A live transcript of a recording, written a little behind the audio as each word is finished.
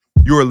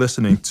You are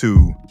listening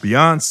to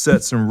Beyond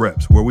Sets and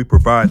Reps, where we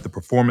provide the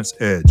performance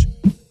edge.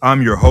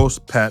 I'm your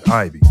host, Pat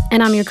Ivy.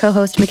 And I'm your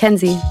co-host,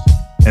 Mackenzie.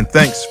 And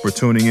thanks for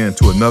tuning in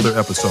to another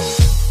episode.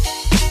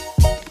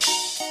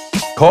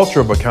 Culture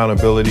of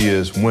accountability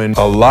is when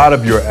a lot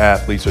of your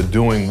athletes are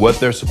doing what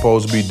they're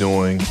supposed to be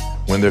doing,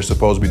 when they're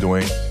supposed to be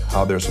doing,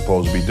 how they're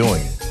supposed to be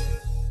doing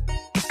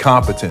it.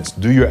 Competence.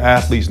 Do your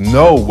athletes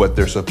know what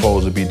they're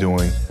supposed to be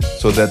doing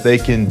so that they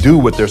can do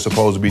what they're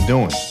supposed to be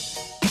doing?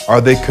 Are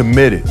they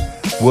committed?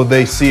 Will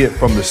they see it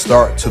from the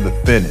start to the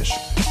finish?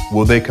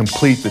 Will they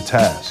complete the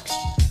task?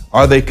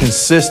 Are they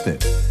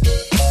consistent?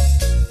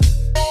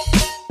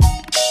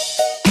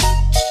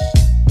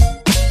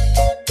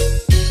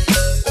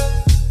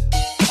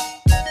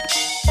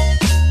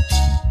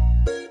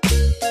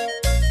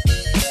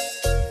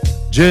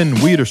 Jen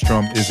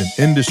Widerstrom is an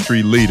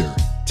industry leader,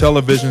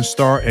 television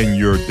star, and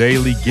your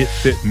daily Get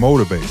Fit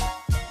motivator.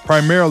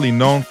 Primarily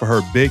known for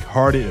her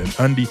big-hearted and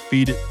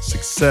undefeated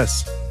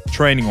success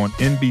training on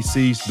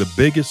NBC's The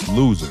Biggest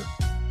Loser.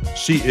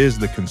 She is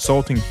the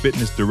consulting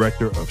fitness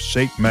director of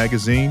Shape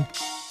Magazine,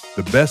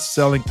 the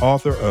best-selling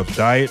author of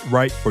Diet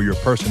Right for Your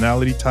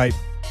Personality Type,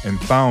 and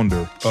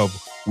founder of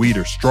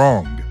Weider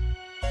Strong.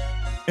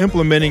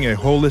 Implementing a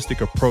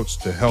holistic approach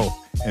to health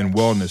and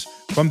wellness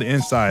from the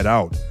inside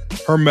out,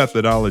 her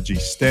methodology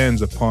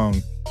stands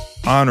upon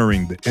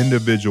honoring the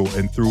individual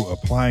and through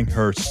applying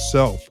her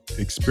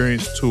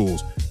self-experienced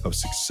tools of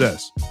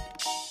success.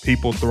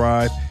 People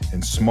thrive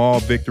and small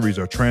victories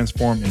are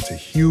transformed into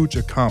huge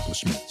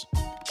accomplishments.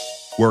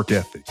 Work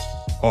ethic,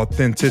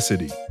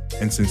 authenticity,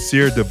 and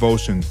sincere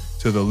devotion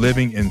to the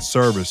living in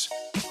service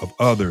of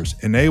others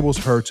enables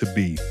her to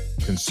be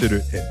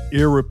considered an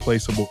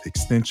irreplaceable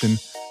extension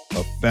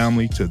of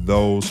family to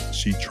those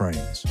she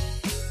trains.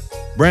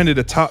 Branded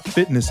a top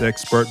fitness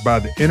expert by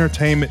the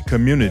entertainment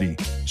community,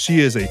 she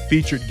is a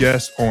featured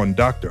guest on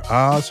Dr.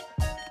 Oz,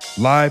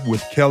 Live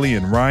with Kelly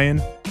and Ryan,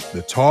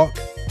 The Talk,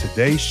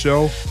 Today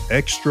Show,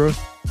 Extra,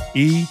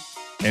 E,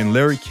 and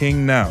Larry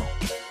King Now.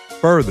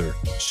 Further,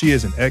 she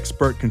is an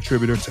expert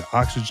contributor to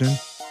Oxygen,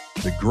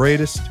 The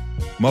Greatest,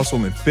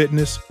 Muscle and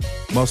Fitness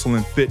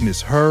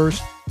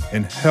Hers,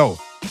 and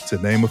Health, to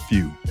name a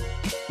few.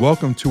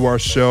 Welcome to our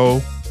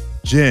show,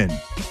 Jen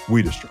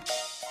Widerstrom.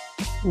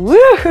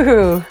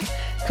 Woo!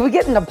 Can we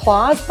get an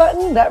applause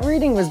button? That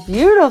reading was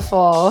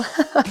beautiful.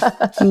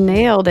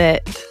 Nailed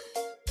it.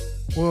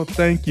 Well,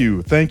 thank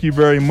you. Thank you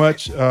very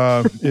much.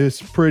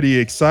 It's pretty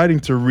exciting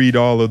to read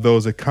all of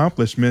those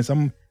accomplishments.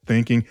 I'm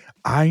thinking,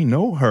 I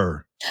know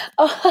her.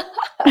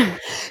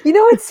 You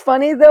know, it's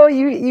funny though,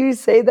 you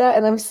say that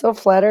and I'm so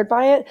flattered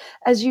by it.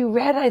 As you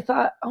read, I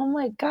thought, oh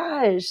my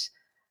gosh,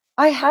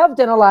 I have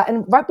done a lot.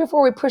 And right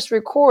before we pushed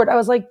record, I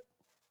was like,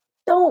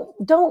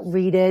 don't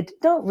read it.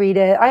 Don't read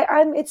it.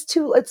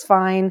 It's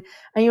fine.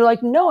 And you're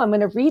like, no, I'm going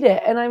to read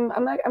it. And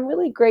I'm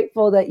really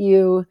grateful that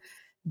you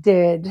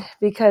did,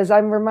 because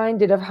I'm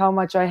reminded of how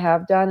much I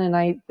have done. And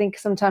I think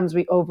sometimes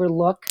we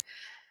overlook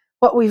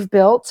what we've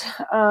built.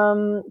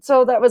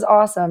 So that was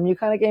awesome. You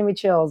kind of gave me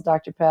chills,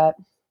 Dr. Pat.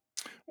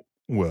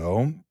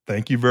 Well,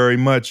 thank you very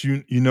much.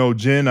 You know,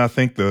 Jen, I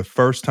think the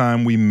first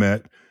time we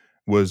met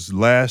was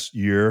last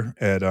year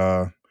at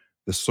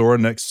the Soar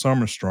Next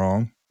Summer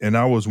Strong. And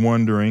I was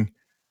wondering,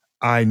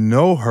 I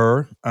know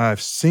her,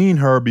 I've seen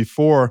her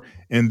before.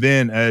 And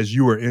then as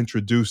you were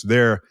introduced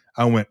there,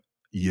 I went,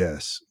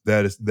 yes,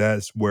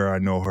 that's where I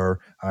know her.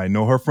 I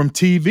know her from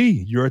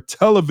TV. You're a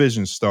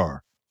television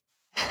star.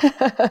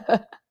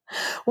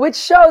 Which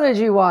show did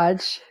you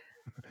watch?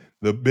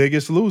 The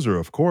Biggest Loser,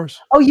 of course.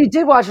 Oh, you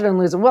did watch it on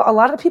Loser. Well, a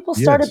lot of people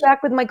started Yes.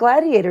 back with my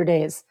Gladiator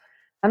days.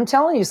 I'm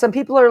telling you, some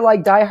people are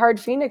like diehard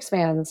Phoenix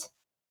fans.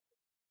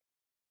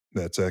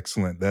 That's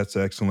excellent. That's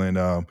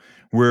excellent.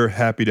 We're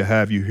happy to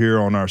have you here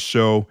on our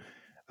show.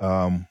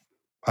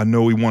 I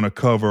know we want to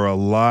cover a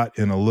lot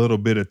in a little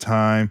bit of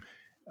time.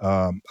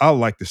 I'd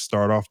like to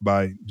start off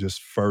by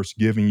just first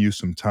giving you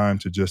some time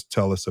to just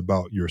tell us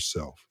about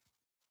yourself.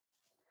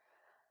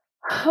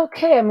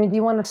 Okay, I mean, do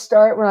you want to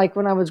start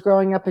when I was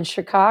growing up in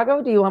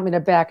Chicago? Do you want me to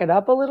back it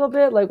up a little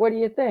bit? Like, what do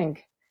you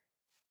think?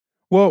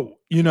 Well,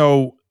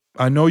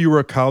 I know you were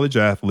a college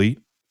athlete.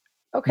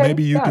 Okay,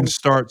 Maybe you can done.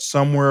 start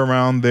somewhere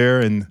around there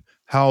and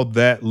how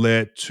that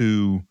led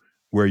to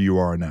where you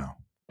are now.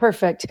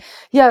 Perfect.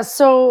 Yeah,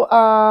 so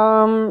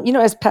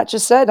as Pat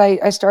just said,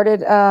 I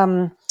started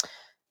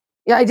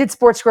yeah, I did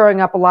sports growing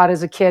up a lot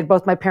as a kid.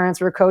 Both my parents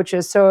were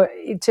coaches. So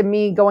to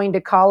me, going to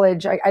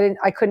college,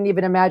 I couldn't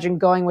even imagine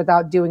going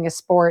without doing a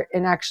sport,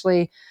 and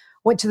actually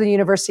went to the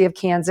University of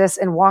Kansas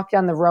and walked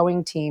on the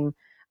rowing team.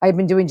 I had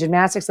been doing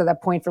gymnastics at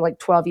that point for like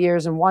 12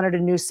 years and wanted a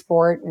new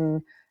sport.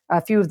 And a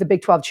few of the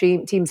Big 12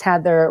 teams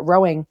had their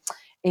rowing.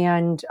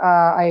 And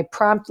I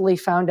promptly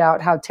found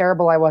out how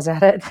terrible I was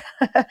at it.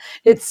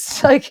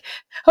 It's like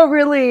a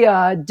really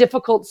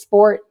difficult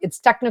sport. It's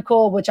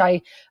technical, which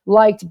I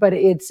liked, but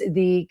it's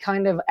the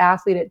kind of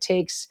athlete it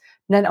takes,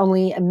 not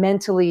only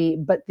mentally,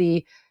 but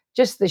the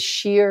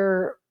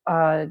sheer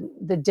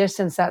the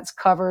distance that's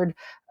covered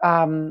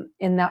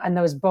in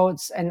those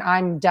boats. And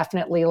I'm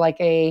definitely like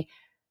a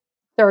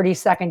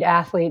 30-second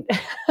athlete.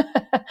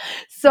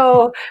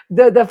 So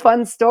the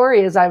fun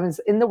story is I was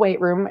in the weight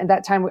room. At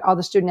that time, all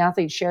the student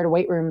athletes shared a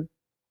weight room,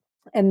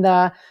 and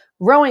the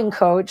rowing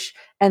coach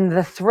and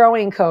the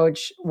throwing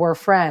coach were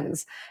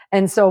friends.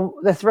 And so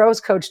the throws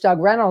coach, Doug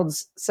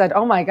Reynolds, said,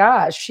 "Oh my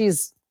gosh,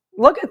 she's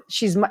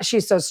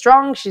so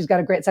strong. She's got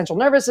a great central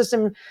nervous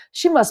system.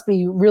 She must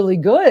be really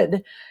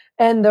good."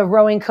 And the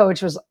rowing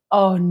coach was,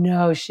 "Oh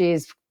no,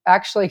 she's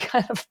actually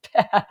kind of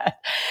bad.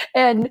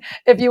 And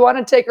if you want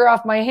to take her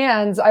off my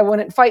hands, I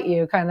wouldn't fight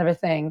you," kind of a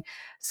thing.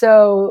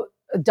 So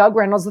Doug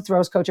Reynolds, the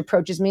throws coach,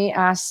 approaches me,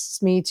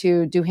 asks me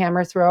to do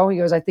hammer throw. He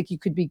goes, "I think you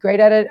could be great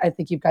at it. I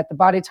think you've got the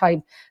body type,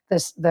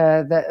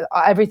 the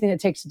everything it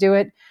takes to do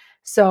it."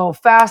 So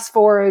fast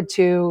forward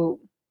to,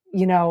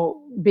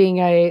 being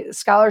a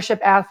scholarship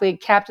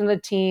athlete, captain of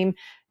the team,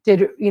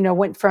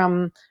 went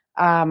from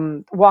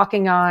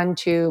walking on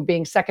to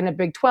being second at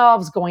Big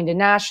 12s, going to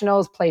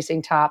nationals,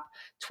 placing top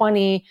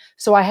 20.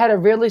 So I had a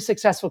really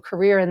successful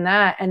career in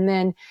that. And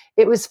then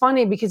it was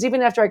funny because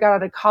even after I got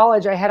out of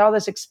college, I had all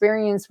this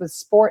experience with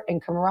sport and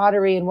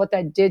camaraderie and what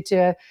that did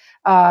to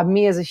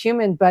me as a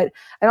human. But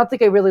I don't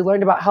think I really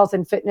learned about health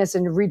and fitness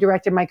and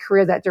redirected my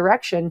career that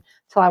direction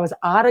till I was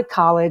out of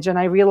college. And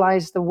I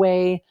realized the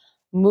way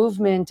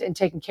movement and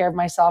taking care of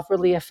myself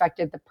really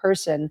affected the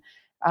person.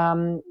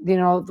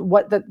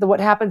 What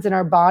happens in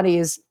our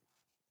bodies,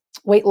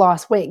 weight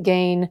loss, weight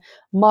gain,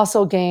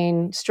 muscle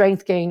gain,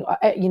 strength gain,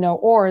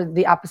 or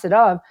the opposite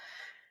of,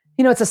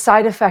 it's a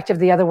side effect of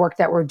the other work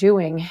that we're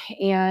doing.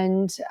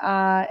 And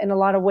in a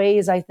lot of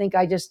ways, I think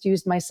I just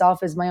used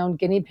myself as my own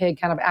guinea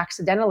pig kind of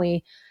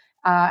accidentally.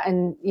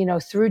 And,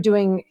 through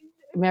doing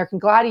American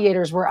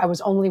Gladiators, where I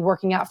was only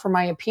working out for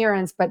my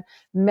appearance, but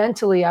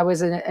mentally I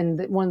was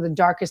in one of the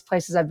darkest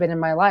places I've been in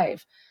my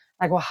life.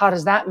 I go, well, how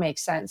does that make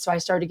sense? So I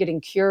started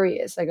getting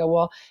curious. I go,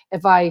 well,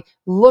 if I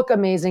look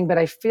amazing, but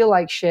I feel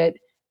like shit,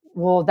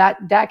 well,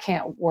 that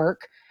can't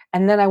work.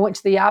 And then I went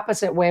to the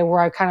opposite way where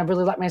I kind of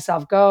really let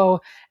myself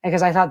go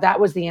because I thought that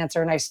was the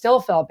answer and I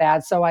still felt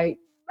bad. So I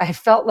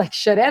felt like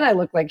shit and I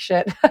looked like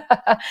shit.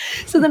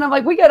 So then I'm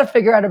like, we got to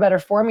figure out a better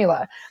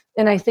formula.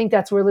 And I think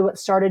that's really what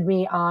started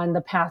me on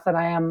the path that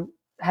I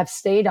have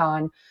stayed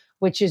on,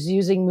 which is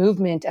using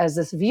movement as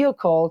this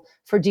vehicle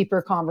for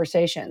deeper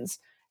conversations.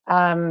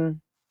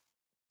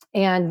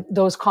 And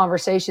those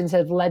conversations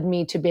have led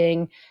me to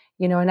being,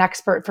 an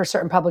expert for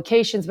certain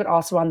publications, but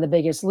also on The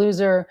Biggest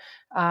Loser,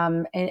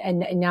 and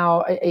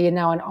now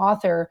an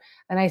author.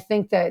 And I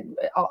think that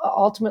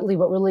ultimately,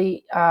 what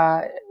really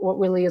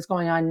is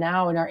going on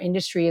now in our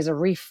industry is a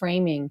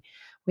reframing.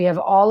 We have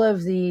all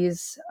of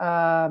these.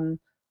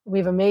 We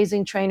have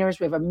amazing trainers.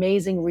 We have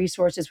amazing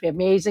resources. We have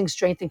amazing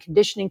strength and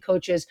conditioning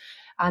coaches,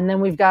 and then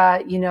we've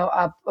got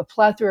a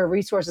plethora of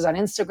resources on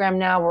Instagram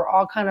now. We're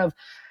all kind of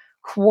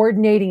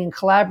coordinating and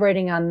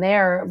collaborating on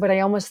there. But I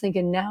almost think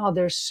now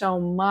there's so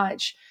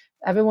much,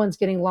 everyone's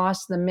getting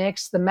lost in the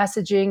mix. The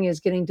messaging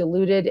is getting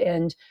diluted.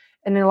 And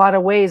in a lot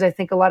of ways, I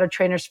think a lot of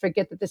trainers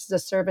forget that this is a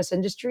service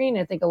industry. And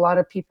I think a lot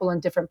of people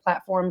on different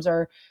platforms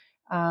are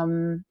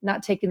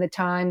not taking the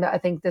time that I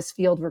think this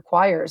field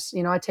requires.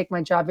 I take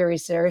my job very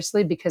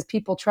seriously because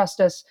people trust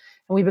us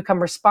and we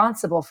become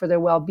responsible for their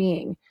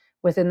well-being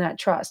within that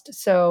trust.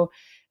 So,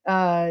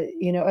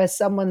 as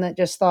someone that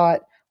just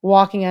thought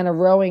walking on a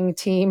rowing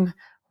team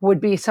would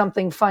be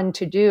something fun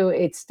to do,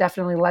 it's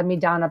definitely led me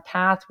down a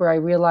path where I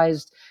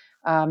realized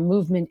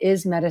movement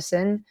is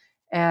medicine,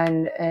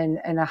 and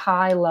a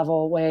high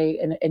level way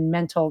in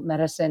mental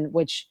medicine,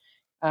 which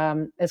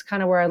is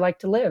kind of where I like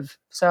to live.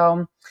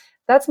 So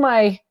that's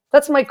my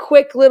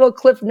quick little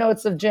cliff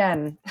notes of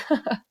Jen.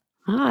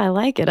 I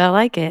like it. I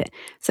like it.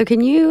 So,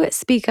 can you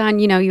speak on,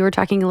 you were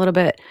talking a little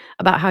bit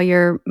about how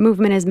your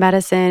movement is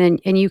medicine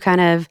and you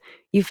kind of,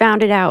 you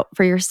found it out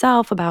for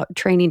yourself about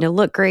training to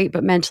look great,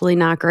 but mentally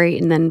not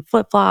great, and then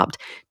flip flopped.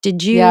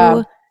 Did Yeah.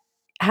 you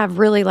have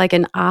really like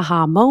an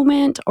aha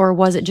moment, or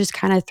was it just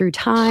kind of through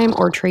time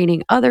or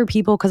training other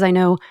people? Because I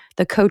know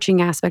the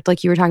coaching aspect,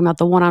 like you were talking about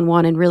the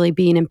one-on-one and really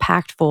being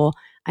impactful,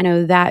 I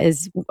know that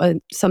is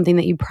something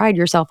that you pride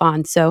yourself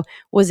on. So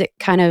was it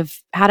kind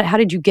of, how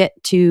did you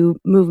get to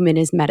movement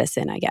is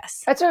medicine, I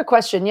guess? That's a good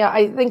question. Yeah,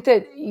 I think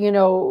that,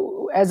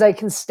 as I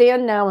can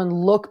stand now and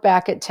look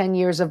back at 10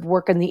 years of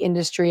work in the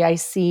industry, I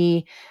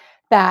see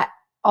that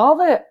all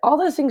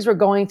the things we're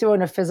going through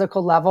on a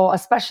physical level,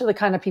 especially the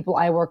kind of people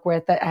I work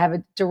with that have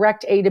a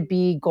direct A to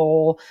B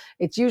goal,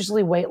 it's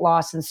usually weight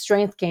loss and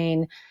strength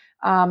gain.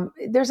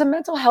 There's a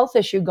mental health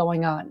issue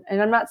going on.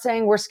 And I'm not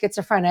saying we're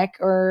schizophrenic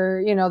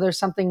or, there's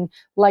something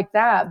like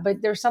that,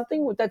 but there's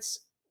something that's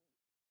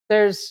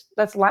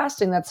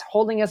lasting, that's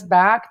holding us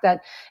back,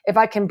 that if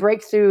I can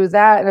break through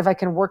that and if I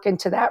can work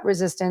into that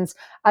resistance,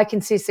 I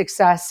can see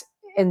success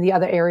in the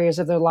other areas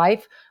of their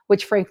life,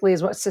 which frankly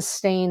is what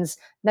sustains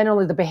not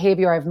only the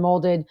behavior I've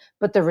molded,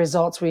 but the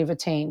results we've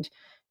attained.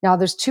 Now,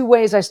 there's two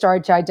ways I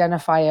started to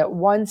identify it.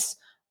 Once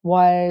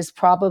was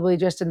probably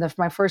just in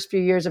my first few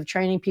years of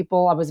training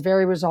people. I was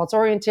very results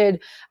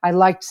oriented. I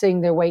liked seeing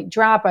their weight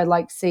drop. I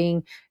liked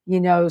seeing,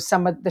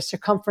 some of the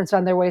circumference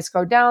on their waist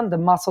go down, the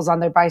muscles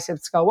on their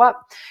biceps go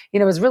up.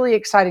 It was really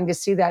exciting to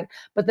see that.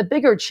 But the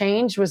bigger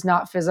change was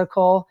not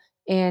physical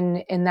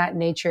in that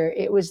nature.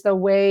 It was the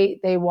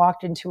way they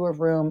walked into a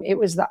room. It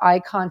was the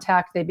eye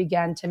contact they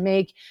began to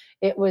make.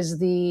 It was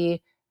the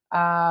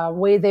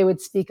way they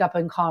would speak up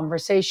in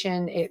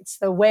conversation. It's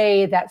the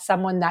way that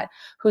someone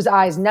whose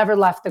eyes never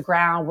left the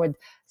ground would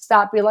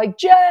stop, be like,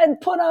 Jen,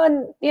 put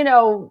on,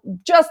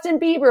 Justin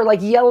Bieber,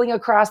 like yelling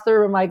across the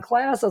room in my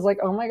class. I was like,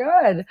 oh my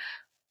God,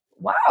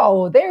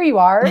 wow, there you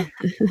are.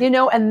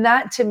 And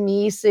that, to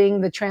me,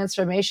 seeing the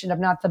transformation of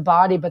not the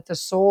body, but the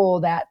soul,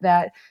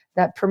 that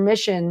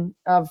permission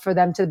for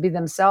them to be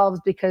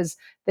themselves because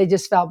they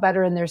just felt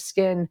better in their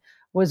skin,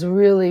 was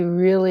really,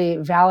 really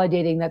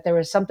validating that there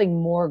was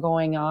something more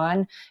going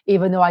on,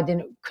 even though I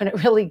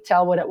couldn't really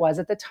tell what it was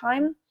at the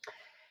time.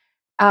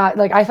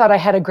 Like, I thought I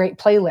had a great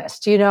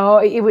playlist,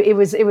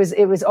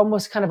 it was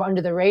almost kind of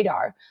under the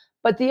radar.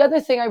 But the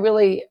other thing I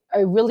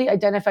really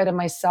identified in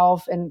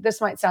myself, and this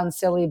might sound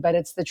silly, but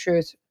it's the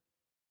truth.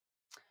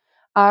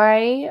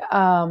 I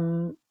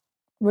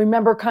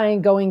remember kind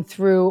of going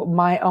through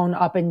my own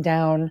up and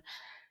down.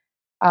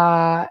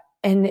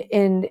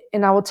 And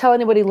I will tell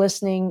anybody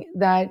listening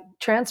that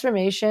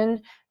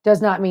transformation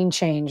does not mean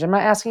change. I'm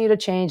not asking you to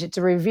change. It's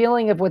a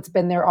revealing of what's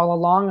been there all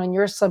along, and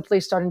you're simply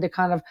starting to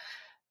kind of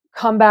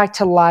come back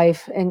to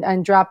life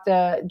and drop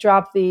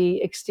the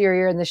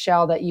exterior and the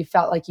shell that you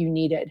felt like you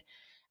needed.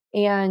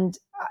 And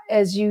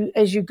as you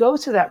go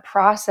through that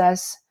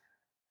process,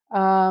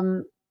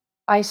 um,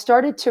 I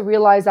started to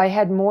realize I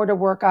had more to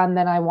work on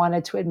than I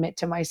wanted to admit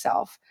to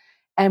myself.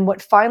 And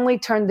what finally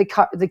turned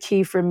the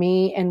key for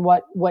me, and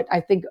what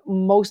I think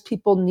most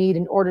people need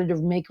in order to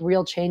make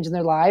real change in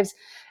their lives,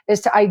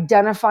 is to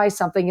identify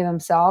something in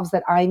themselves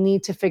that I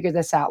need to figure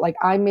this out. Like,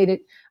 I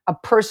made a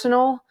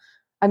personal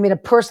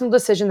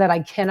decision that I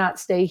cannot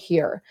stay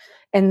here.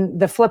 And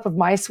the flip of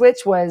my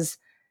switch was,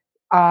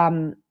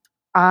 um,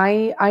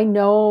 I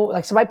know,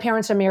 like, so my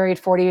parents are married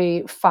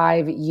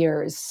 45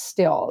 years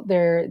still.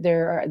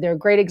 They're a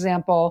great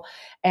example.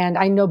 And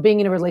I know being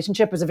in a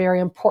relationship is a very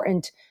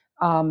important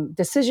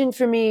decision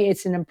for me.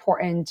 It's an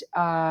important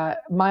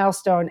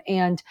milestone.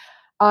 And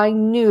I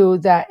knew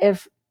that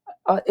if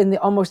in the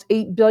almost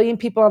 8 billion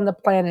people on the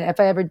planet, if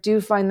I ever do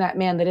find that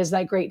man that is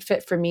that great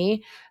fit for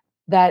me,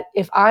 that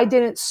if I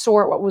didn't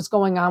sort what was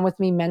going on with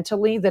me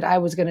mentally, that I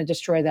was going to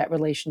destroy that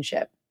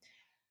relationship.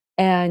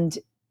 And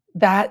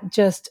that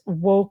just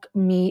woke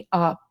me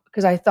up,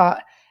 because I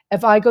thought,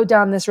 if I go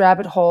down this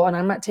rabbit hole and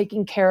I'm not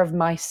taking care of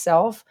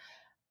myself,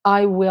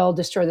 I will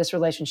destroy this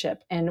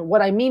relationship. And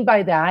what I mean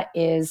by that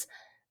is,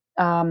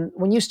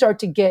 when you start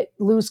to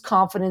lose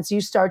confidence, you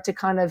start to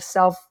kind of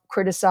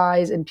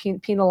self-criticize and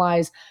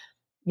penalize.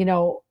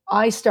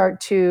 I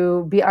start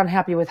to be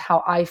unhappy with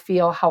how I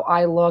feel, how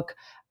I look.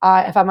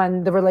 If I'm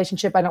in the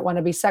relationship, I don't want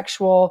to be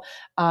sexual.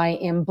 I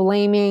am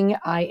blaming.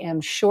 I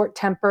am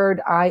short-tempered.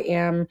 I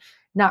am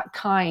not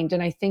kind.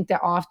 And I think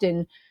that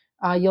often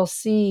you'll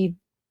see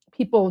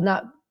people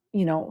not,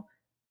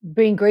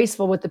 being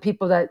graceful with the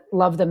people that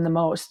love them the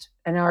most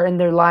and are in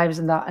their lives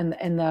in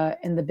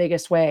the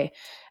biggest way.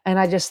 And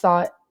I just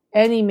thought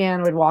any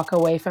man would walk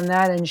away from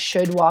that and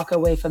should walk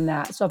away from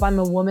that. So if I'm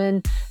a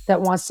woman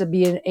that wants to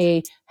be in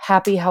a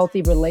happy,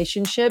 healthy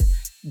relationship,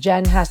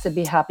 Jen has to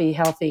be happy,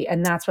 healthy.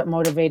 And that's what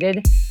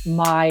motivated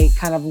my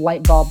kind of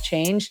light bulb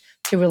change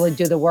to really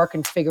do the work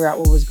and figure out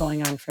what was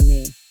going on for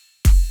me.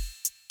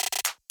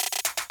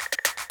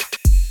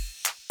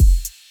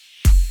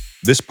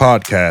 This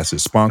podcast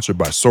is sponsored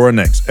by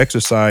Sorinex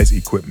Exercise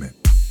Equipment.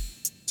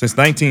 Since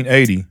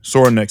 1980,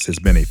 Sorinex has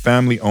been a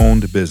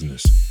family-owned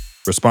business,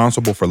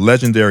 responsible for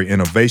legendary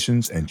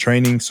innovations and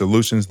training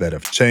solutions that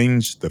have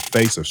changed the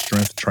face of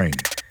strength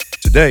training.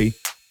 Today,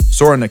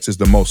 Sorinex is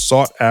the most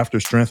sought-after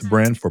strength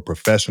brand for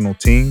professional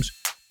teams,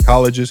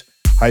 colleges,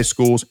 high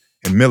schools,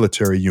 and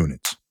military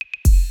units.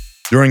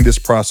 During this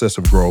process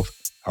of growth,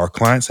 our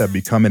clients have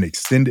become an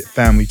extended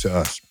family to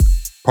us,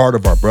 part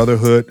of our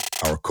brotherhood,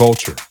 our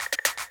culture.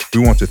 We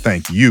want to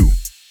thank you,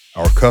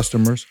 our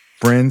customers,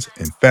 friends,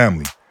 and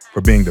family, for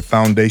being the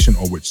foundation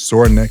on which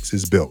Sorinex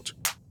is built.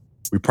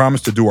 We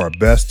promise to do our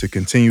best to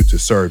continue to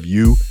serve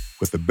you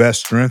with the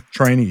best strength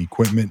training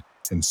equipment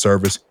and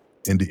service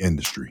in the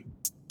industry.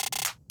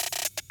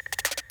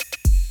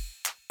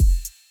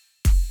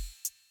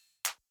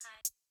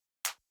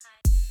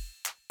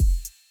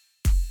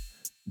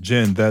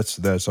 Jen,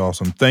 that's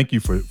awesome. Thank you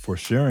for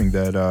sharing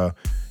that.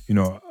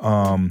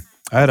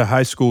 I had a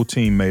high school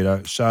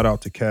teammate. Shout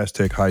out to Cass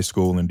Tech High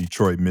School in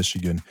Detroit,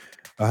 Michigan.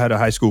 I had a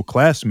high school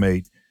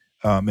classmate,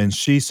 and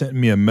she sent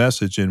me a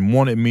message and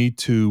wanted me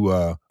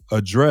to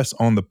address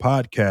on the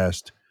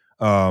podcast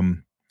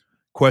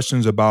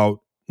questions about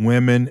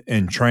women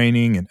and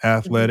training and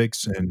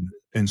athletics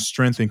and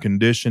strength and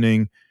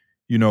conditioning.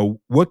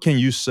 What can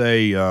you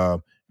say?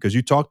 Because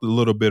you talked a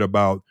little bit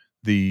about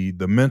the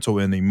mental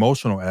and the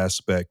emotional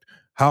aspect.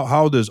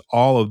 How does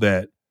all of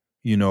that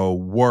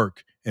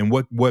work And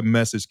what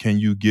message can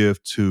you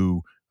give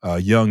to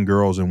young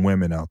girls and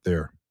women out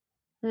there?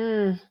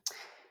 Mm.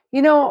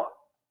 You know,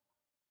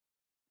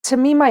 to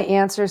me, my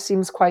answer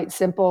seems quite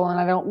simple, and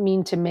I don't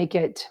mean to make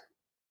it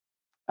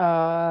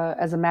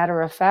as a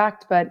matter of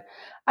fact, but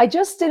I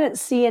just didn't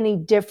see any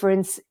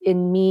difference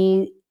in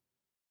me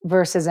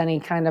versus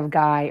any kind of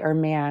guy or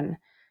man.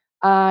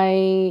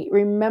 I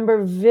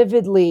remember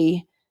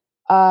vividly,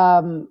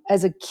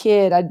 as a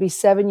kid, I'd be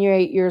 7 or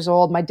 8 years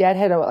old. My dad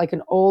had like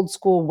an old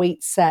school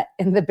weight set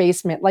in the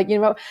basement. Like,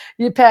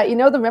 Pat,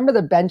 remember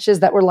the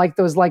benches that were like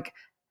those, like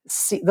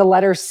the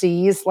letter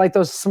C's, like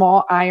those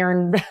small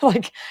iron,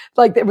 like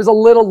there was a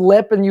little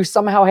lip and you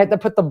somehow had to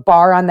put the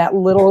bar on that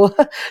little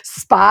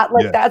spot.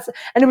 Like Yeah.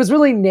 and it was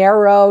really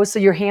narrow. So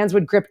your hands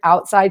would grip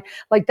outside.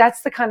 Like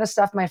that's the kind of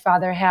stuff my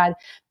father had.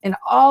 And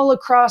all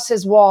across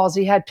his walls,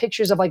 he had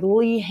pictures of like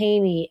Lee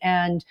Haney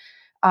and,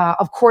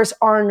 of course,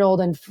 Arnold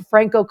and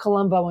Franco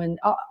Colombo and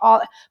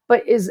all.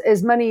 But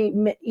as many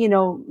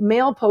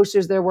male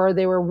posters there were,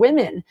 they were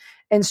women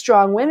and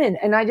strong women.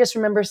 And I just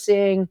remember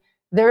seeing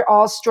they're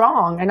all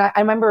strong. And I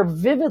remember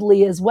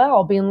vividly as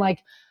well being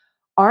like,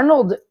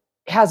 Arnold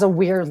has a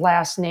weird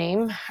last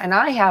name and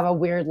I have a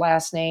weird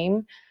last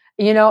name,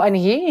 and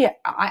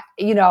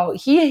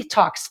he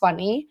talks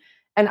funny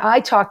and I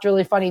talked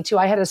really funny too.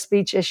 I had a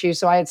speech issue.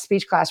 So I had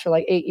speech class for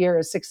like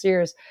 6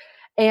 years.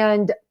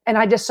 And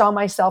I just saw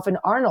myself in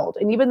Arnold.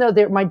 And even though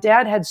my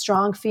dad had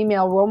strong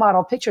female role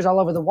model pictures all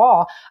over the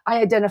wall,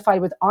 I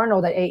identified with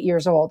Arnold at 8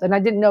 years old. And I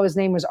didn't know his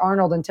name was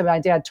Arnold until my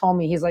dad told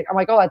me. I'm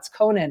like, oh, that's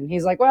Conan.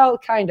 He's like, well,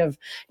 kind of,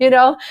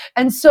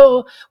 And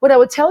so what I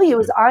would tell you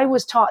is I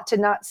was taught to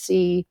not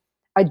see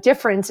a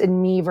difference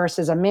in me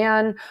versus a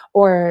man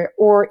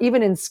or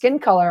even in skin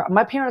color.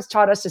 My parents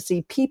taught us to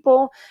see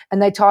people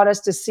and they taught us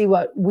to see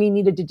what we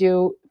needed to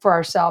do for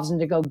ourselves and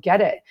to go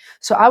get it.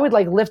 So I would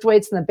like lift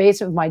weights in the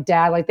basement with my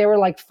dad. Like they were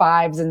like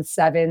 5s and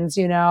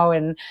 7s,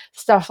 and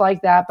stuff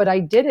like that. But I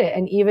did it.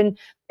 And even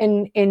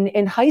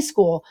in high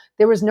school,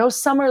 there was no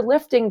summer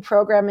lifting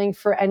programming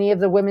for any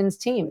of the women's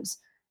teams.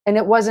 And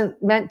it wasn't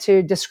meant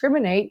to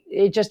discriminate.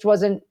 It just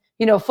wasn't,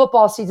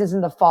 football season's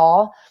in the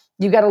fall.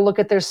 You got to look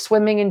at their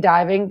swimming and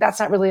diving. That's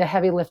not really a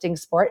heavy lifting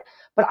sport,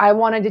 but I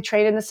wanted to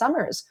train in the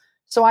summers.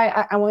 So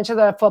I went to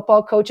the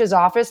football coach's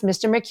office,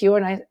 Mr. McHugh,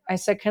 and I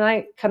said, can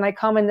I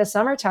come in the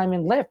summertime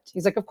and lift?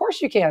 He's like, of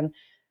course you can.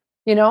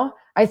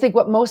 I think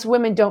what most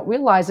women don't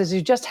realize is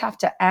you just have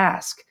to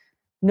ask.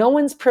 No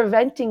one's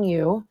preventing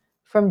you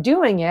from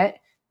doing it,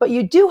 but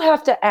you do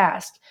have to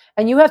ask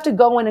and you have to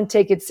go in and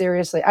take it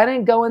seriously. I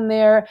didn't go in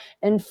there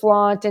and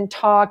flaunt and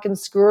talk and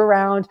screw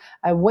around.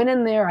 I went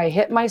in there, I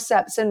hit my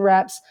steps and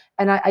reps,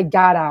 and I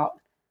got out.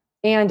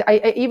 And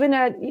I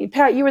even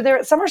Pat, you were there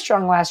at Summer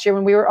Strong last year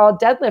when we were all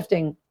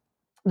deadlifting.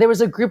 There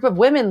was a group of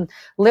women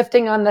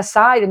lifting on the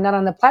side and not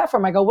on the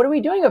platform. I go, what are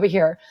we doing over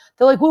here?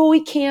 They're like, well,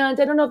 we can't.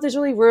 I don't know if there's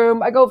really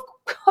room. I go, of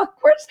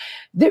course,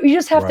 you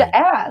just have to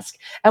ask.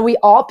 And we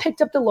all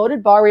picked up the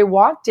loaded bar. We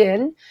walked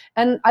in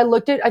and I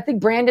looked at, I think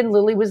Brandon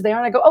Lilly was there.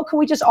 And I go, oh, can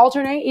we just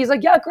alternate? He's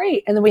like, yeah,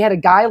 great. And then we had a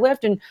guy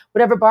lift and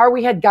whatever bar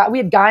we had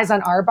guys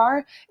on our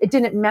bar. It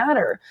didn't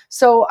matter.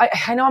 So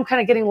I know I'm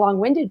kind of getting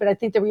long-winded, but I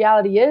think the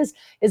reality is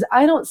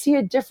I don't see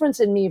a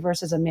difference in me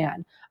versus a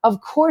man.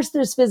 Of course,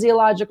 there's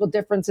physiological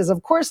differences.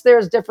 Of course,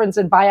 there's difference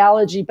in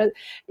biology, but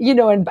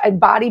and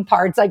body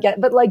parts. I get,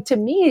 but like to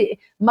me,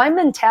 my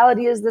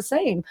mentality is the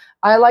same.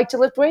 I like to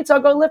lift weights. I'll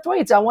go lift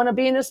weights. I want to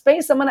be in a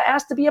space. I'm going to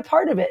ask to be a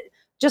part of it.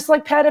 Just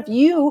like Pat,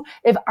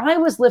 if I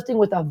was lifting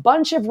with a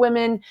bunch of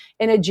women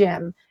in a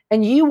gym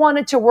and you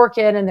wanted to work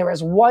in and there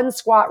was one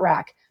squat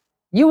rack,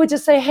 you would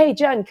just say, hey,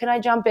 Jen, can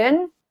I jump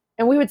in?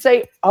 And we would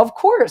say, of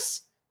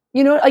course.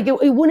 Like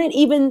it wouldn't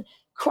even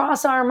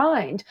cross our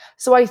mind.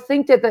 So I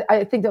think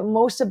that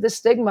most of the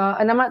stigma,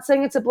 and I'm not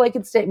saying it's a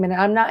blanket statement,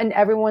 I'm not in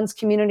everyone's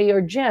community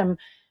or gym,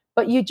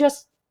 but you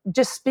just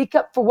speak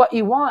up for what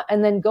you want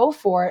and then go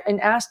for it and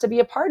ask to be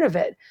a part of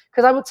it.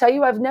 Because I will tell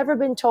you, I've never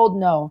been told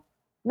no,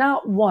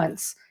 not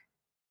once.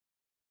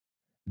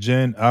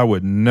 Jen, I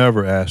would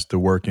never ask to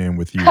work in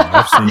with you.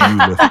 I've seen you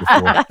lift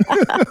before.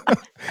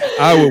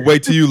 I would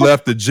wait till you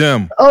left the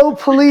gym. Oh,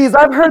 please.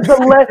 I've heard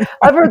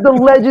the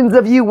legends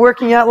of you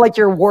working out like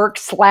your work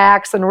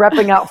slacks and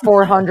repping out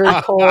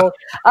 400 pull.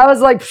 I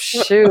was like,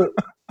 shoot.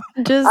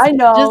 I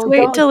know. Just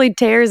wait till he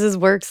tears his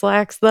work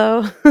slacks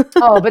though.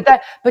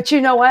 But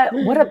you know what?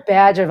 What a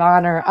badge of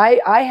honor.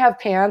 I have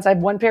pants. I have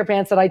one pair of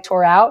pants that I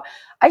tore out.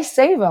 I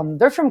save them.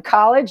 They're from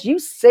college. You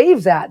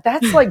save that.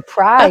 That's like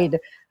pride.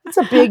 That's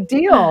a big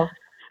deal.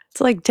 It's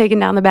like taking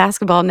down the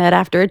basketball net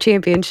after a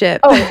championship.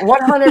 Oh,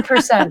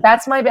 100%.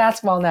 That's my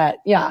basketball net.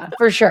 Yeah,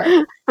 for sure.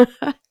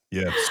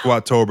 Yeah,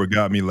 Squattober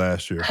got me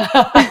last year.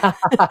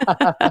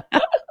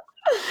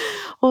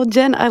 Well,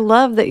 Jen, I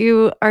love that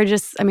you are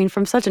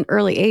from such an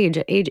early age,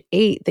 at age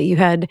 8, that you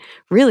had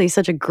really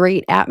such a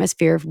great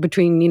atmosphere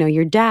between,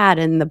 your dad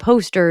and the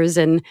posters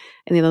and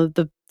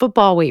the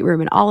football weight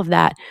room and all of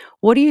that.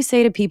 What do you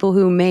say to people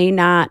who may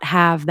not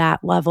have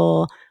that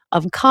level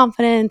of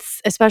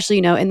confidence, especially,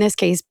 in this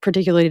case,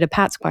 particularly to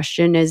Pat's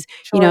question is,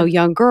 Sure.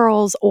 young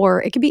girls,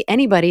 or it could be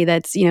anybody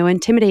that's,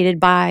 intimidated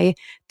by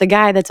the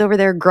guy that's over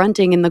there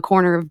grunting in the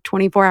corner of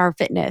 24-hour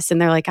fitness.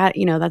 And they're like,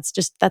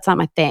 that's not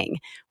my thing.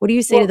 What do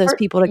you say to Well, those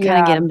people to kind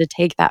of get yeah. them to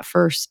take that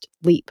first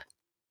leap?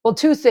 Well,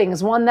 two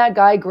things. One, that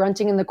guy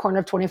grunting in the corner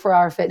of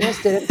 24-hour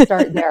fitness didn't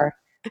start there,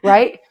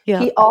 right? Yeah.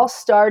 He all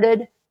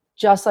started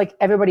just like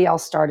everybody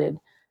else started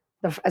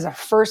as a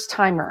first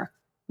timer.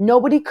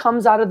 Nobody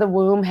comes out of the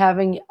womb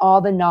having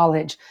all the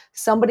knowledge.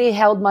 Somebody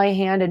held my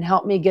hand and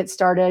helped me get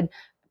started.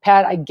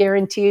 Pat, I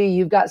guarantee you,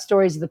 you've got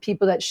stories of the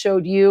people that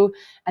showed you,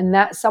 and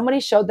that somebody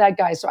showed that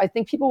guy. So I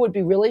think people would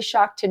be really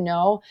shocked to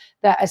know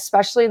that,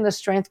 especially in the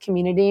strength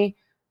community,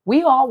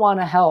 we all want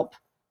to help.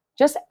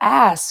 Just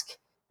ask.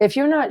 If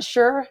you're not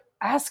sure,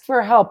 ask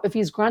for help. If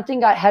he's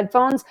grunting, got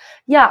headphones,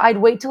 yeah, I'd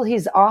wait till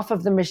he's off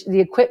of the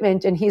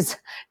equipment and he's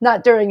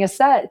not during a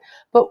set.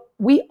 But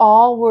we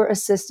all were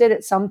assisted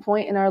at some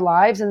point in our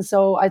lives. And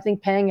so I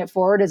think paying it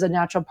forward is a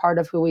natural part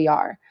of who we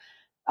are.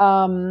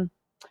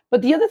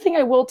 But the other thing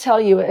I will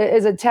tell you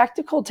is a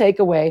tactical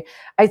takeaway.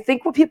 I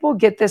think when people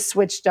get this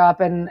switched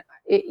up, and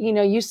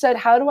you said,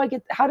 how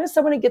does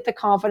somebody get the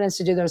confidence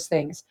to do those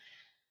things?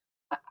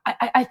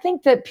 I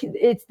think that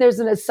there's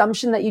an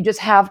assumption that you just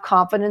have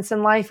confidence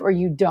in life or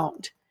you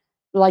don't.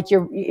 Like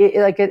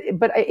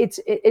but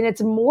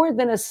it's more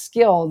than a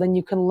skill than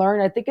you can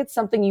learn. I think it's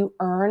something you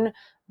earn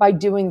by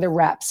doing the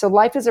reps. So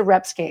life is a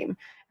reps game.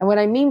 And what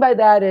I mean by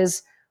that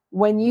is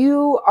when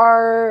you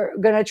are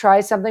going to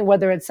try something,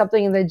 whether it's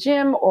something in the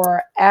gym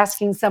or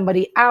asking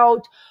somebody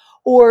out,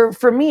 or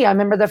for me, I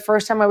remember the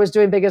first time I was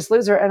doing Biggest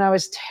Loser and I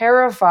was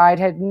terrified,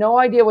 had no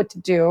idea what to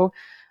do.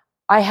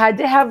 I had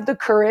to have the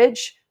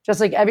courage, just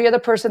like every other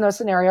person in those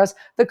scenarios,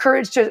 the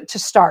courage to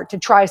start, to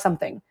try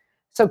something.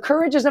 So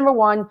courage is number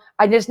one.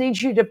 I just need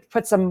you to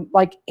put some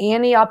like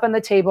Annie up on the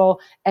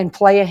table and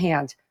play a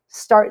hand.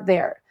 Start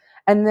there.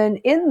 And then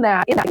in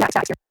that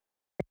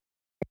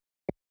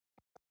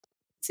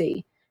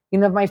see,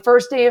 my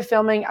first day of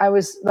filming, I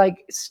was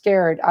like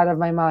scared out of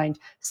my mind.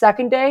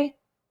 Second day,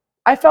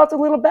 I felt a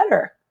little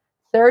better.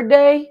 Third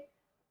day,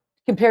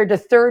 compared to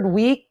third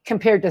week,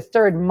 compared to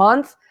third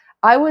month,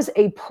 I was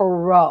a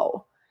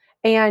pro.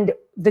 And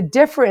the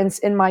difference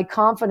in my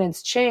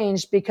confidence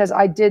changed because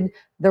I did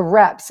the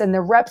reps, and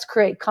the reps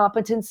create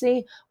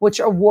competency, which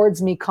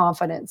awards me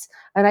confidence.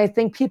 And I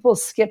think people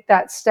skip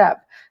that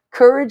step.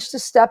 Courage to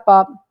step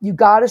up. You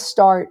got to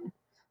start,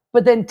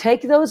 but then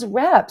take those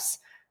reps,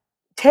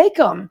 take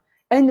them,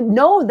 and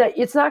know that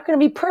it's not going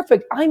to be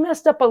perfect. I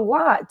messed up a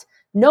lot.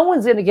 No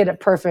one's going to get it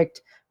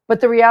perfect.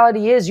 But the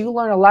reality is you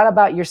learn a lot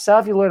about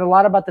yourself. You learn a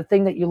lot about the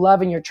thing that you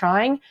love and you're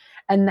trying.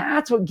 And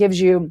that's what gives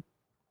you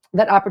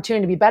that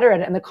opportunity to be better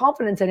at it and the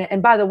confidence in it.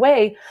 And by the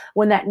way,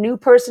 when that new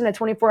person at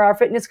 24-hour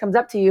fitness comes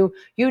up to you,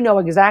 you know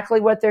exactly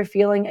what they're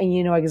feeling and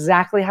you know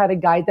exactly how to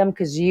guide them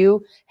because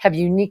you have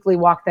uniquely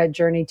walked that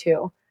journey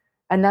too.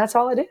 And that's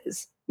all it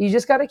is. You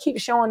just got to keep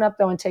showing up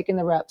though and taking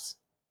the reps.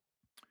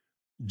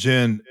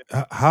 Jen,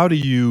 how do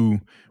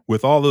you,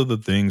 with all of the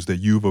things that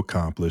you've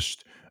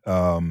accomplished,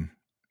 um,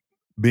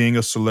 being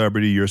a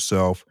celebrity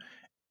yourself,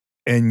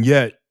 and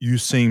yet you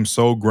seem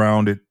so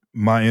grounded,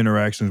 my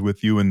interactions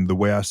with you and the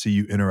way I see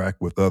you interact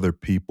with other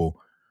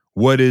people,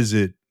 what is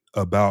it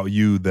about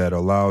you that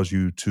allows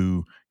you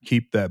to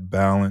keep that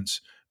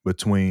balance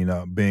between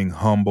being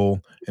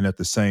humble and at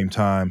the same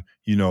time,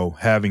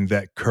 having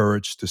that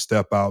courage to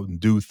step out and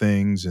do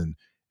things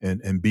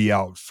and be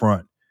out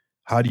front?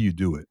 How do you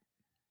do it?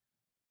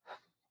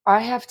 I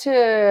have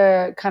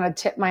to kind of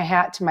tip my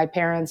hat to my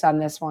parents on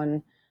this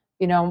one.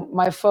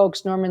 My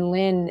folks, Norman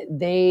Lynn,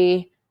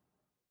 they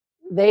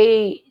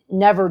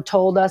never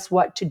told us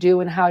what to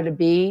do and how to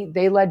be.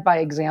 They led by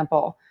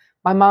example.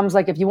 My mom's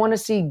like, if you want to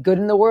see good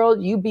in the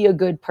world, you be a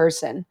good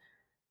person.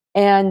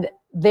 And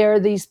there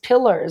are these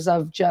pillars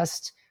of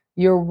just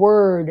your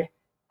word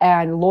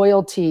and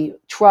loyalty,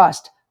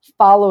 trust,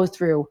 follow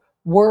through,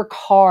 work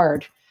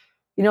hard.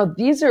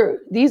 These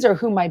are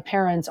who my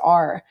parents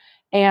are.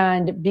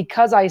 And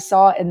because I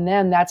saw in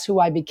them, that's who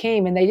I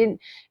became. And they didn't,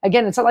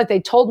 again, it's not like they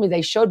told me,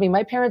 they showed me.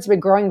 My parents have been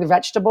growing the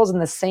vegetables in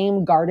the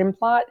same garden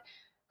plot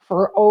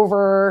for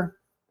over,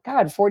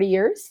 God, 40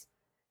 years.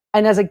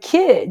 And as a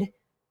kid,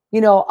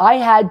 I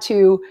had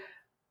to,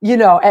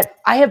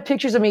 I have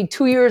pictures of me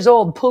 2 years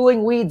old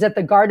pulling weeds at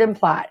the garden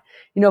plot.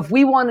 If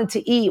we wanted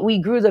to eat, we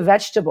grew the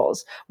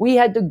vegetables. We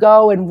had to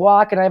go and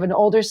walk. And I have an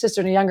older sister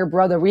and a younger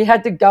brother. We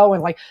had to go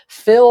and like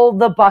fill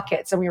the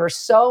buckets. And we were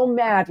so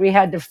mad. We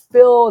had to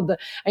and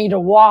you had to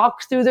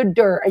walk through the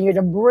dirt and you had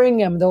to bring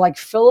them. They're like,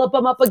 fill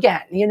them up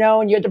again,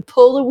 and you had to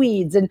pull the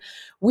weeds. And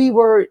we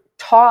were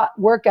taught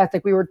work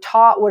ethic. We were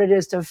taught what it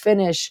is to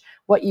finish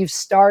what you've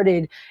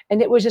started.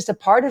 And it was just a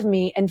part of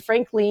me. And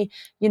frankly,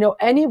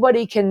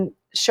 anybody can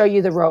show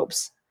you the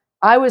ropes.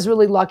 I was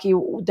really lucky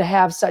to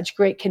have such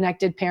great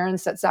connected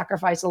parents that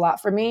sacrificed a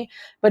lot for me,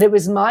 but it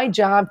was my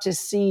job to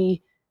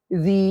see,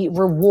 the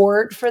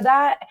reward for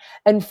that.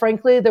 And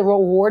frankly, the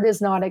reward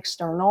is not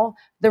external.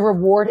 The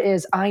reward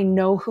is I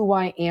know who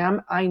I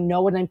am. I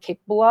know what I'm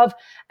capable of.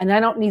 And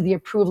I don't need the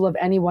approval of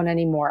anyone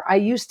anymore. I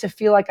used to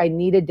feel like I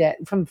needed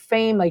it from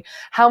fame, like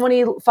how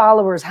many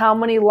followers, how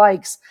many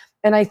likes.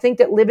 And I think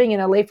that living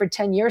in LA for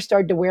 10 years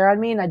started to wear on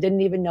me, and I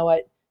didn't even know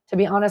it. To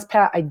be honest,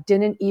 Pat, I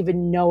didn't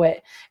even know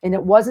it. And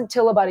it wasn't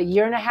till about a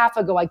year and a half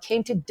ago I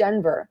came to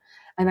Denver,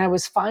 and I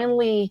was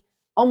finally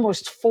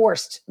almost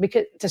forced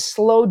to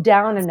slow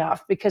down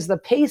enough, because the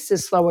pace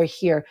is slower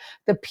here.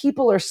 The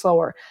people are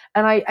slower.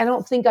 And I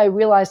don't think I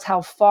realized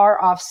how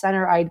far off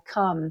center I'd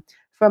come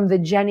from the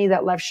Jenny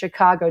that left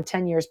Chicago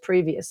 10 years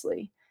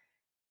previously.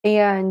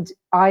 And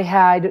I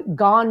had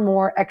gone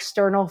more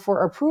external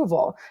for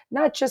approval,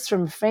 not just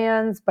from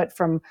fans, but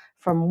from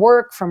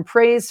work, from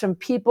praise, from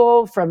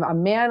people, from a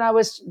man I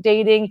was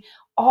dating.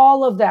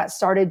 All of that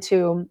started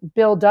to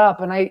build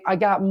up, and I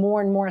got more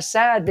and more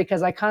sad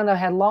because I kind of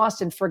had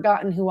lost and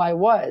forgotten who I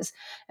was.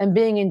 And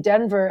being in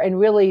Denver and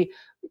really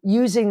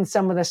using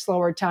some of the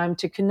slower time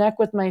to connect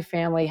with my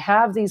family,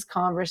 have these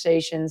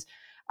conversations,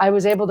 I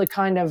was able to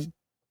kind of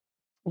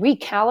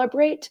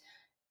recalibrate,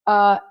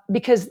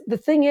 because the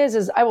thing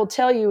is I will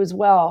tell you as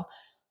well,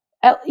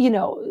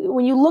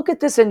 when you look at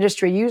this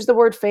industry, use the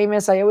word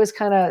famous. I always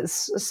kind of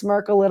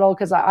smirk a little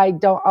because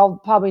I'll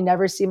probably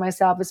never see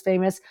myself as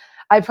famous.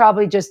 I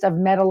probably just have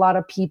met a lot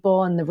of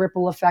people, and the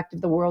ripple effect of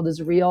the world is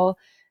real.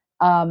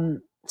 So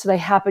they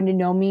happen to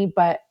know me,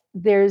 but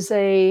there's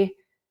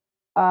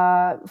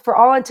for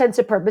all intents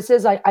and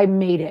purposes, I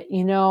made it.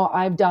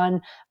 I've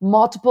done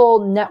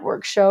multiple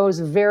network shows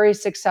very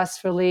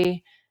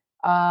successfully.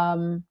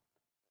 Um,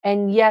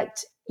 and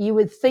yet you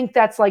would think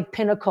that's like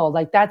pinnacle,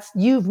 like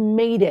you've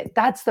made it,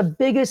 that's the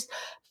biggest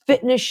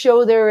fitness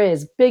show there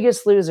is,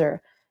 Biggest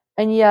Loser.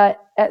 And yet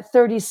at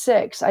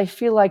 36 I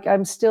feel like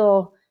I'm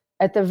still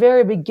at the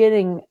very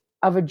beginning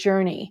of a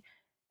journey.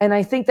 And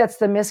I think that's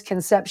the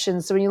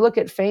misconception. So when you look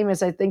at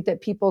famous, I think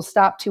that people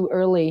stop too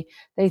early.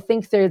 They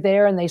think they're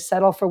there and they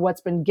settle for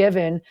what's been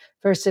given,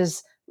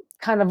 versus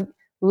kind of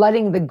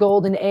letting the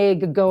golden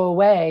egg go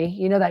away,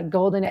 that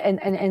golden,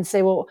 and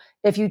say, well,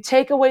 if you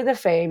take away the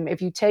fame,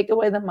 if you take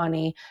away the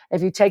money,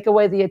 if you take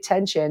away the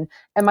attention,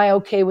 am I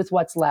okay with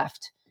what's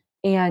left?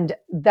 And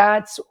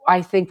that's,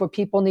 I think, where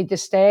people need to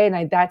stay.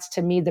 And that's,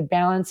 to me, the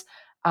balance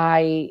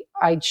I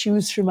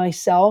choose for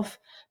myself,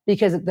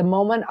 because at the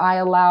moment I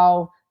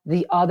allow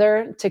the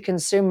other to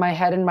consume my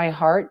head and my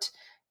heart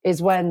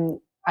is when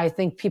I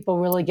think people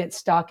really get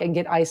stuck and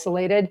get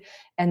isolated,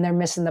 and they're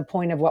missing the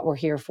point of what we're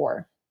here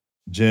for.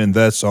 Jen,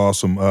 that's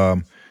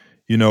awesome.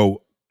 You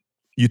know,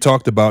 you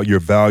talked about your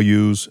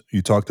values,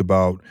 you talked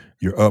about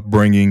your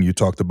upbringing, you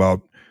talked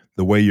about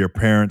the way your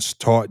parents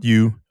taught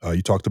you,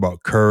 you talked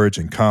about courage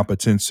and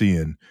competency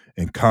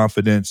and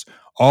confidence.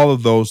 All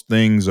of those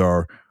things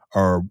are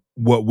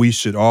what we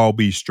should all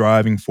be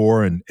striving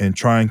for and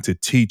trying to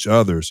teach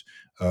others,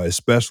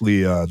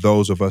 especially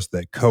those of us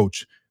that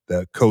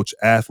coach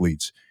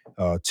athletes,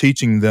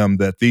 teaching them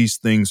that these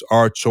things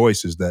are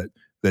choices,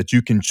 that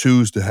you can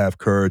choose to have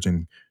courage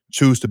and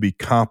choose to be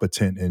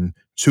competent and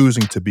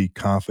choosing to be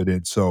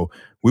confident. So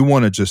we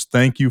want to just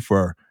thank you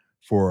for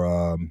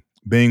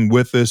being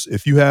with us.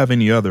 If you have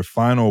any other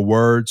final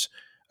words,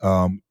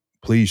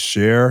 please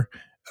share.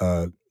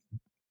 Uh,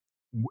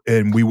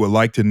 and we would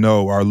like to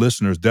know, our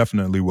listeners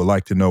definitely would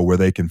like to know where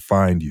they can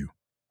find you.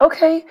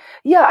 Okay.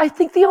 Yeah, I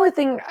think the only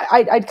thing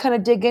I'd kind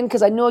of dig in,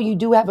 because I know you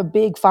do have a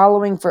big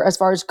following for as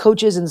far as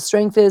coaches and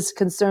strength is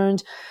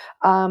concerned.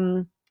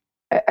 Um,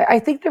 I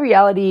think the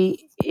reality,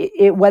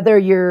 whether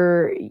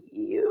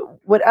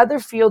what other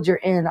field you're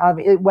in,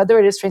 whether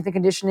it is strength and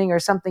conditioning or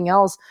something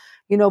else,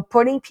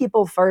 putting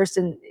people first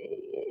and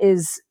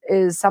is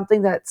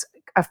something that's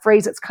a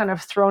phrase that's kind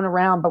of thrown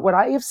around. But what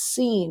I have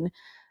seen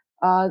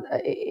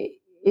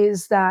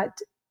is that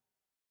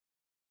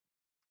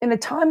in a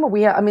time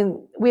where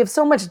we have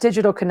so much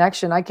digital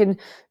connection. I can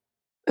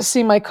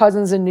see my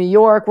cousins in New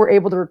York. We're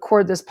able to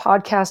record this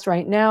podcast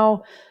right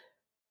now,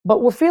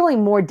 but we're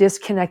feeling more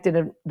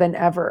disconnected than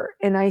ever.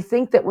 And I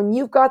think that when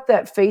you've got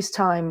that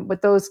FaceTime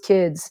with those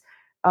kids,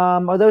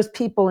 or those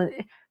people, and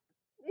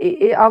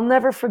I'll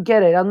never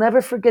forget it. I'll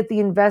never forget the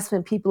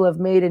investment people have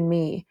made in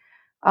me.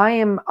 I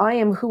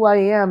am who I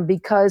am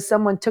because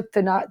someone took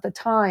the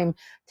time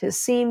to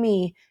see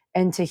me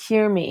and to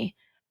hear me,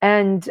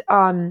 and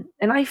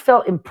I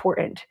felt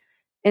important.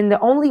 And the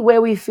only way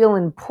we feel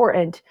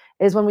important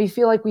is when we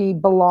feel like we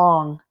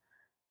belong.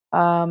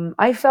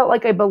 I felt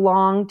like I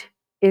belonged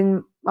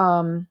in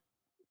to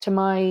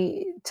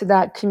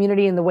that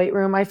community in the weight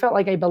room. I felt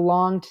like I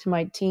belonged to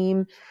my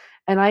team,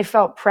 and I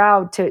felt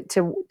proud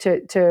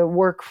to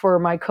work for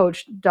my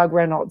coach Doug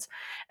Reynolds.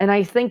 And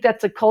I think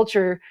that's a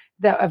culture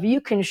that if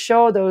you can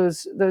show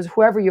those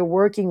whoever you're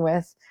working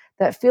with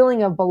that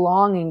feeling of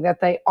belonging,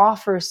 that they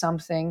offer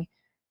something,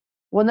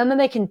 well, then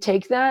they can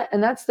take that,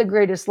 and that's the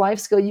greatest life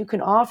skill you can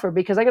offer.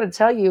 Because I got to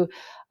tell you,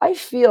 I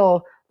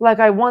feel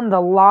like I won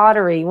the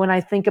lottery when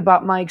I think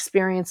about my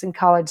experience in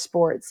college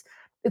sports.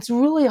 it's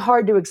really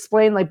hard to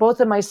explain. Like both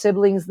of my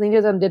siblings, neither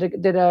of them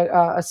did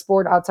a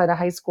sport outside of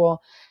high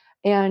school,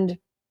 and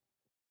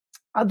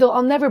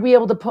I'll never be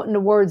able to put into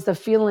words the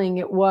feeling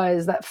it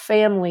was, that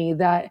family,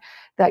 that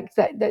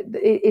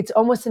it's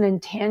almost an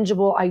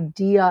intangible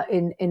idea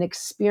in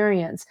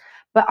experience.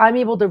 But I'm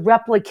able to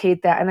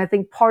replicate that, and I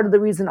think part of the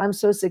reason I'm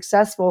so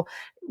successful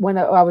when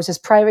I was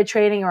just private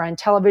training or on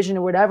television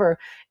or whatever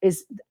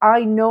is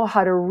I know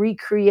how to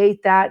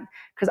recreate that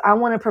because I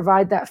want to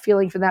provide that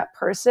feeling for that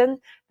person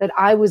that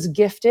I was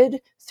gifted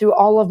through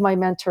all of my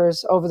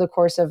mentors over the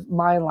course of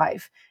my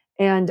life.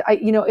 And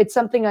it's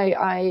something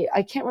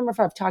I can't remember if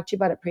I've talked to you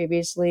about it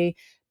previously,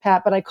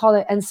 Pat, but I call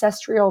it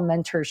ancestral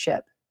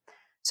mentorship.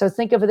 So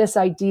think of this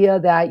idea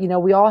that,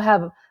 we all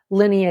have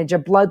lineage, a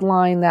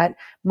bloodline, that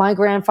my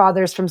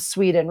grandfather is from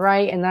Sweden,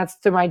 right? And that's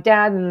through my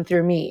dad and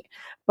through me.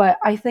 But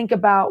I think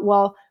about,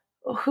 well,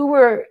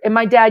 and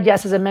my dad,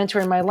 yes, is a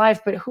mentor in my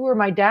life, but who are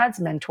my dad's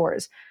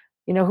mentors?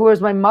 Who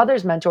was my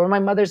mother's mentor? My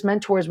mother's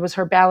mentors was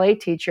her ballet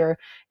teacher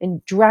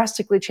and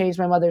drastically changed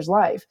my mother's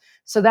life.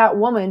 So that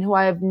woman who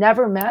I have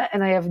never met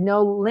and I have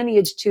no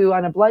lineage to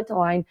on a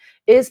bloodline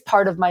is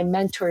part of my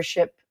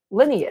mentorship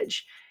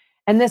lineage.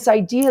 And this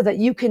idea that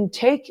you can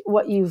take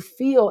what you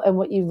feel and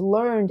what you've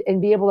learned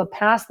and be able to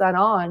pass that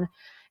on.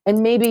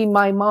 And maybe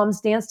my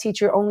mom's dance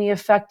teacher only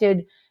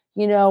affected,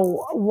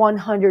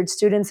 100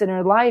 students in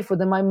her life. Well,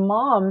 then my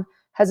mom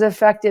has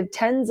affected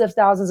tens of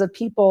thousands of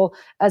people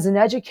as an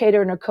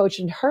educator and a coach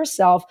in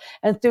herself.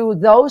 And through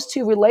those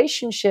two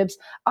relationships,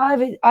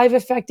 I've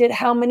affected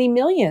how many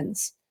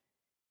millions?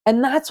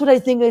 And that's what I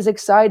think is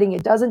exciting.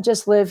 It doesn't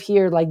just live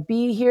here, like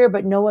be here,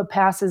 but know it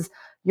passes,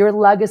 your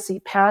legacy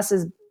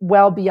passes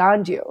well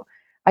beyond you.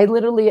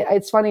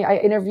 It's funny, I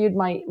interviewed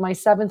my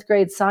seventh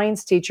grade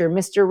science teacher,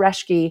 Mr.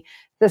 Reschke,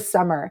 this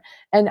summer.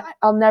 And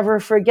I'll never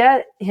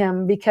forget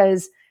him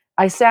because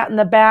I sat in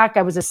the back.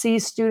 I was a C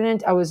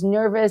student. I was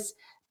nervous,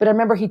 but I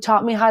remember he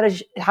taught me how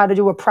to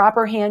do a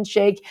proper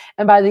handshake.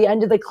 And by the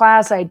end of the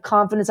class, I had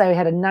confidence. I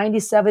had a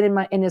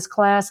 97 in his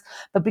class,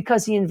 but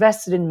because he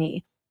invested in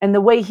me. And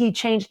the way he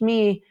changed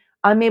me,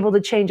 I'm able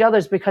to change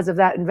others because of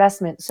that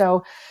investment.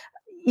 So,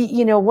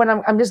 what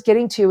I'm just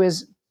getting to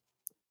is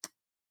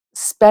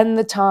spend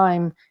the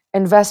time,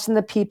 invest in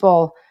the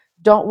people,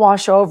 don't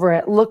wash over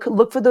it.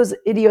 Look for those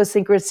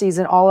idiosyncrasies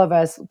in all of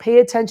us. Pay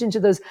attention to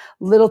those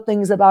little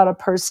things about a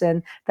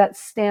person that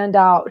stand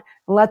out.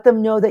 Let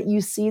them know that you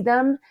see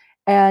them.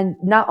 And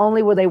not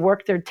only will they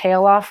work their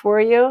tail off for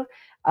you,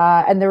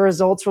 and the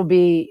results will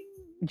be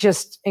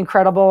just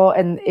incredible,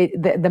 and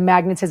the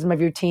magnetism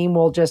of your team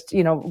will just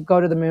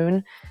go to the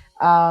moon,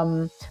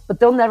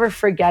 but they'll never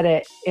forget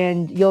it,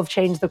 and you'll have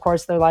changed the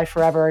course of their life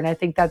forever. And I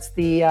think that's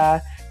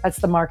the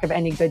mark of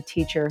any good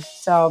teacher.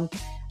 So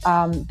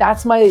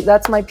that's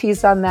my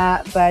piece on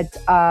that. But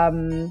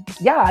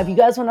if you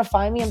guys want to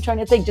find me, I'm trying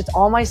to think, just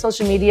all my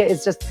social media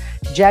is just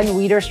Jen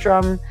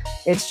Widerstrom.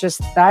 It's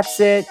just, that's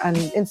it, on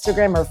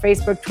Instagram or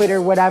Facebook,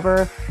 Twitter,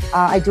 whatever.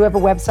 I do have a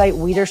website,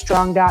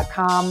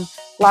 widerstrong.com.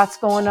 Lots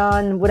going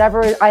on.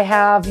 Whatever I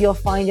have, you'll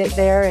find it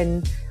there.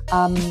 And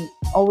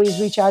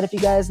always reach out if you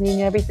guys need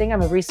everything.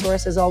 I'm a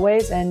resource as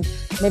always. And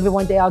maybe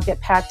one day I'll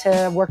get Pat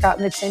to work out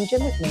in the Tin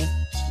Gym with me.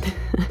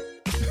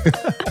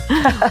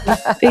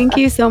 Thank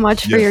you so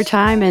much for your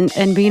time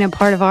and being a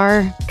part of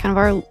our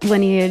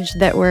lineage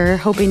that we're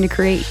hoping to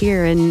create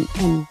here and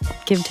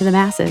give to the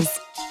masses.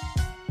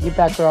 You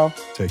bet, girl.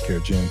 Take care,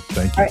 Jen.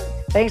 Thank you. All right.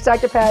 Thanks,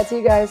 Dr. Pat. See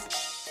you guys.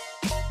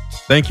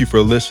 Thank you for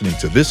listening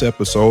to this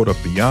episode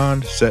of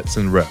Beyond Sets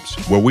and Reps,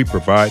 where we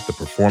provide the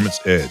performance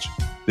edge.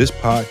 This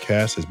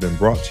podcast has been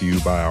brought to you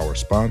by our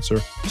sponsor,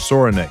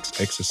 Sorinex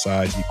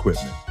Exercise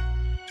Equipment.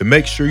 To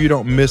make sure you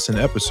don't miss an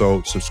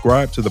episode,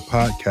 subscribe to the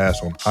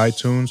podcast on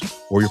iTunes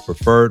or your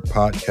preferred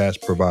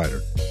podcast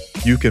provider.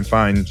 You can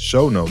find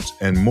show notes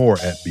and more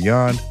at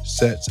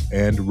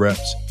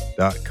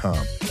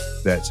BeyondSetsAndReps.com.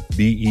 That's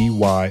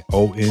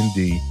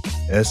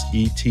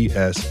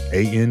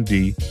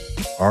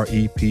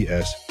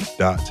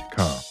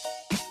BeyondSetsAndReps.com.